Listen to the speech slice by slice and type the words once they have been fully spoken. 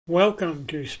Welcome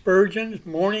to Spurgeon's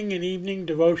Morning and Evening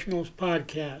Devotionals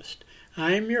Podcast.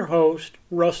 I am your host,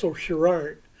 Russell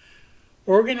Sherrard.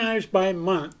 Organized by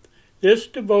month, this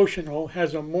devotional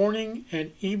has a morning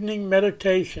and evening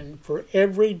meditation for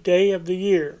every day of the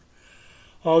year.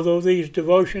 Although these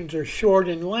devotions are short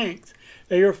in length,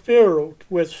 they are filled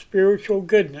with spiritual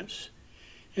goodness.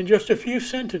 In just a few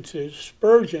sentences,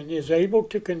 Spurgeon is able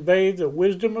to convey the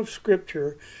wisdom of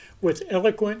Scripture with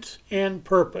eloquence and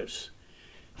purpose.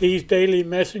 These daily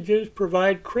messages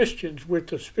provide Christians with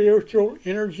the spiritual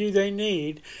energy they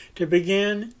need to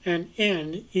begin and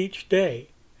end each day.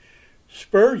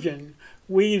 Spurgeon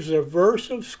weaves a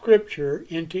verse of Scripture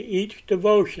into each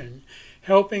devotion,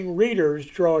 helping readers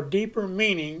draw deeper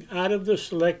meaning out of the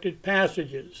selected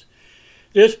passages.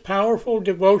 This powerful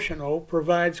devotional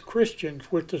provides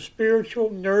Christians with the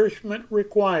spiritual nourishment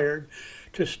required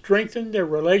to strengthen their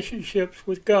relationships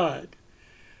with God.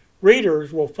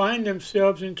 Readers will find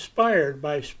themselves inspired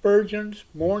by Spurgeon's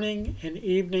morning and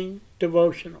evening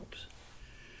devotionals.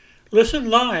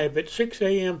 Listen live at 6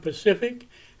 a.m. Pacific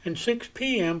and 6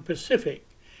 p.m. Pacific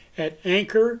at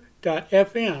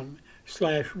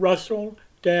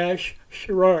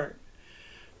anchor.fm/Russell-Sherrard.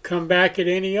 Come back at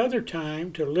any other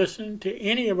time to listen to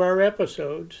any of our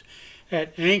episodes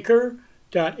at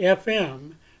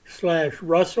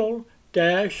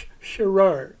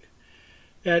anchor.fm/Russell-Sherrard.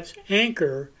 That's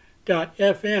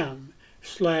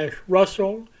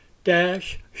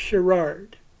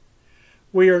anchor.fm/Russell-Sherrard.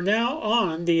 We are now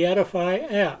on the Edify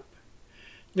app.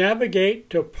 Navigate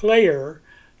to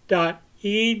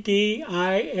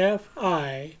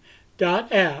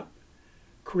player.edifi.app,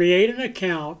 create an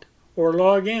account, or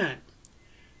log in.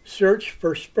 Search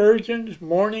for Spurgeon's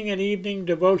Morning and Evening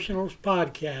Devotionals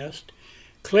Podcast,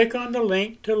 click on the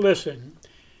link to listen,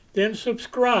 then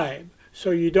subscribe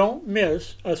so you don't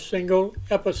miss a single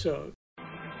episode.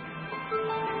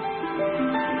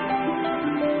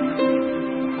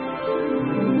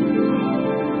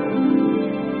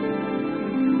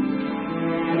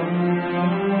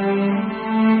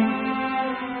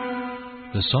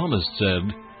 The psalmist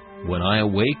said, "When I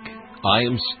awake, I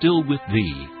am still with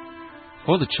Thee."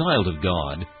 For the child of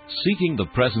God, seeking the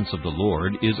presence of the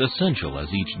Lord is essential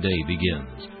as each day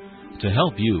begins. To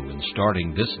help you in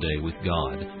starting this day with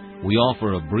God, we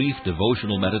offer a brief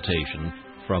devotional meditation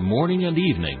from morning and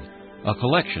evening, a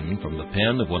collection from the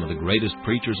pen of one of the greatest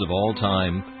preachers of all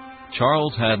time,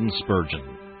 Charles Haddon Spurgeon.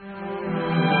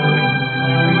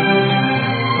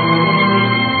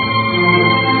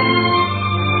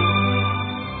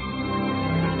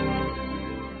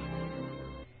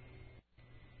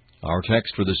 Our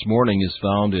text for this morning is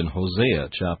found in Hosea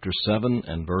chapter 7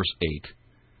 and verse 8.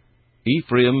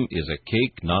 Ephraim is a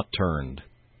cake not turned.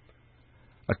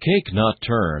 A cake not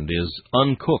turned is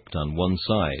uncooked on one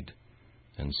side,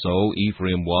 and so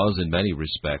Ephraim was in many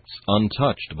respects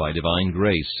untouched by divine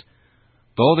grace.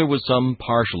 Though there was some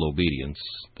partial obedience,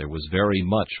 there was very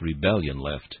much rebellion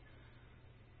left.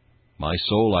 My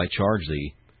soul, I charge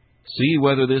thee, see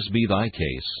whether this be thy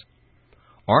case.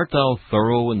 Art thou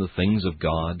thorough in the things of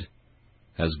God?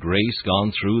 Has grace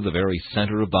gone through the very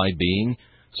center of thy being,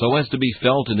 so as to be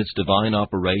felt in its divine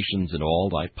operations in all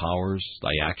thy powers,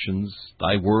 thy actions,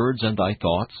 thy words, and thy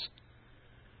thoughts?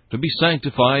 To be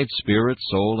sanctified, spirit,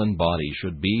 soul, and body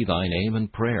should be thine aim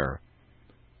and prayer.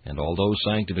 And although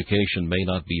sanctification may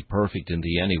not be perfect in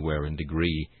thee anywhere in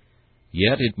degree,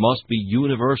 yet it must be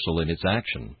universal in its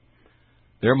action.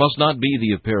 There must not be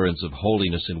the appearance of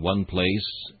holiness in one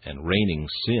place and reigning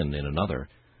sin in another,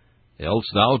 else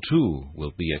thou too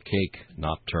wilt be a cake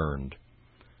not turned.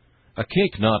 A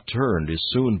cake not turned is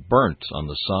soon burnt on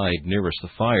the side nearest the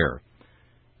fire,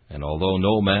 and although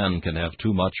no man can have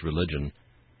too much religion,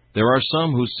 there are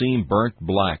some who seem burnt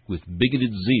black with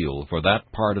bigoted zeal for that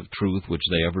part of truth which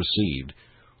they have received,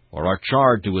 or are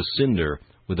charred to a cinder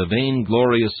with a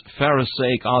vainglorious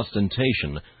Pharisaic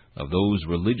ostentation of those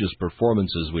religious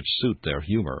performances which suit their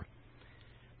humor.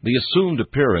 The assumed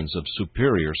appearance of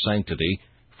superior sanctity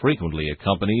frequently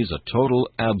accompanies a total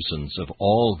absence of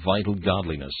all vital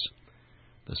godliness.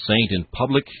 The saint in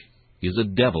public is a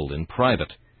devil in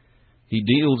private. He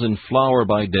deals in flour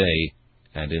by day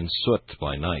and in soot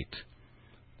by night.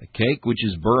 The cake which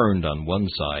is burned on one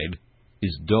side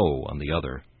is dough on the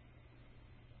other.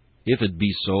 If it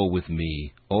be so with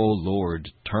me, O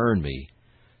Lord, turn me.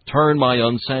 Turn my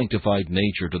unsanctified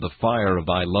nature to the fire of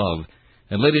thy love,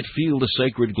 and let it feel the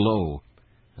sacred glow,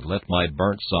 and let my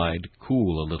burnt side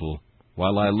cool a little,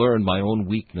 while I learn my own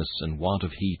weakness and want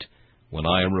of heat, when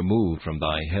I am removed from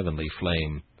thy heavenly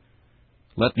flame.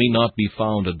 Let me not be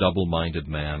found a double-minded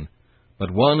man,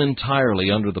 but one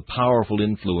entirely under the powerful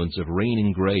influence of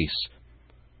reigning grace.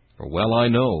 For well I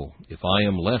know, if I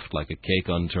am left like a cake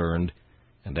unturned,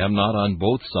 and am not on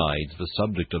both sides the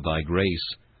subject of thy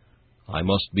grace, I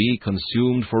must be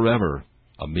consumed forever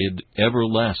amid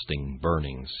everlasting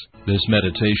burnings. This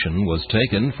meditation was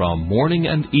taken from Morning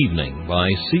and Evening by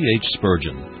C.H.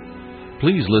 Spurgeon.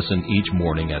 Please listen each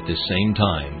morning at this same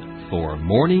time for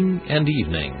Morning and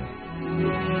Evening.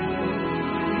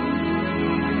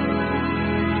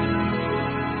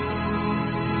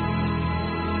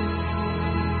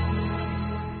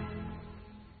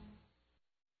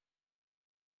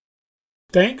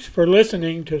 Thanks for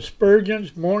listening to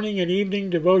Spurgeon's Morning and Evening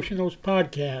Devotionals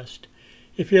podcast.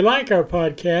 If you like our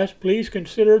podcast, please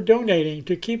consider donating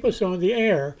to keep us on the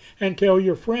air and tell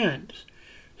your friends.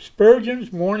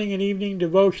 Spurgeon's Morning and Evening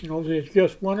Devotionals is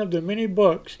just one of the many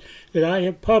books that I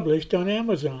have published on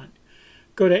Amazon.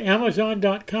 Go to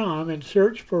Amazon.com and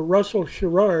search for Russell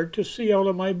Sherrard to see all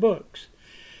of my books.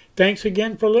 Thanks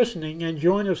again for listening, and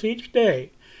join us each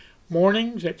day,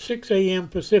 mornings at 6 a.m.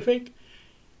 Pacific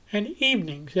and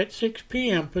evenings at 6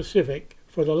 p.m. Pacific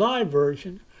for the live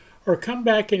version, or come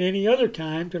back at any other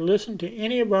time to listen to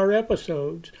any of our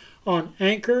episodes on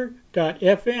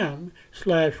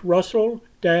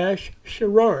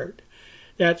anchor.fm/Russell-Sherrard.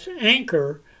 That's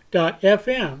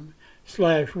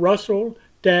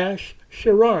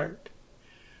anchor.fm/Russell-Sherrard.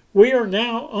 We are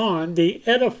now on the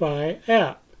Edify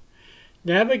app.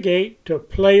 Navigate to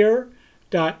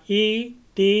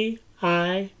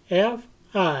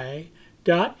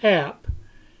player.edifi.app.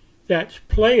 That's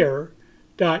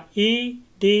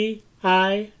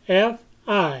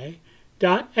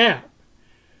player.edifi.app.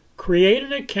 Create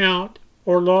an account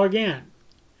or log in.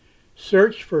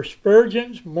 Search for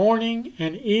Spurgeon's Morning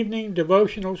and Evening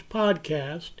Devotionals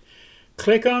podcast.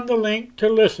 Click on the link to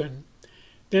listen,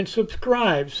 then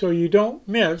subscribe so you don't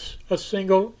miss a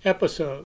single episode.